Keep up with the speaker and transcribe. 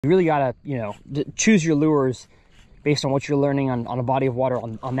You really gotta, you know, choose your lures based on what you're learning on a body of water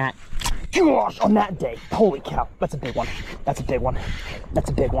on that. Gosh, on that day. Holy cow, that's a big one. That's a big one. That's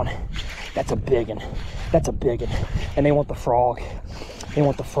a big one. That's a big one. That's a big one. And they want the frog. They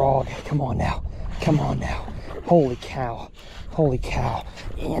want the frog. Come on now. Come on now. Holy cow. Holy cow.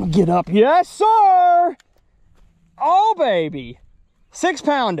 And get up. Yes, sir. Oh, baby.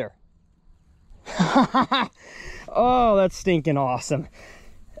 6-pounder. Oh, that's stinking awesome.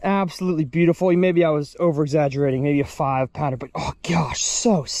 Absolutely beautiful. Maybe I was over exaggerating, maybe a 5-pounder, but oh gosh,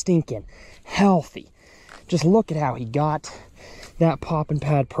 so stinking healthy. Just look at how he got that popping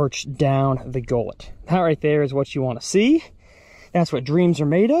pad perch down the gullet. That right there is what you want to see. That's what dreams are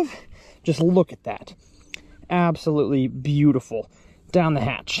made of. Just look at that. Absolutely beautiful. Down the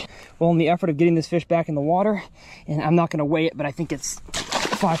hatch. Well, in the effort of getting this fish back in the water, and I'm not going to weigh it, but I think it's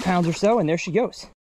 5 pounds or so, and there she goes.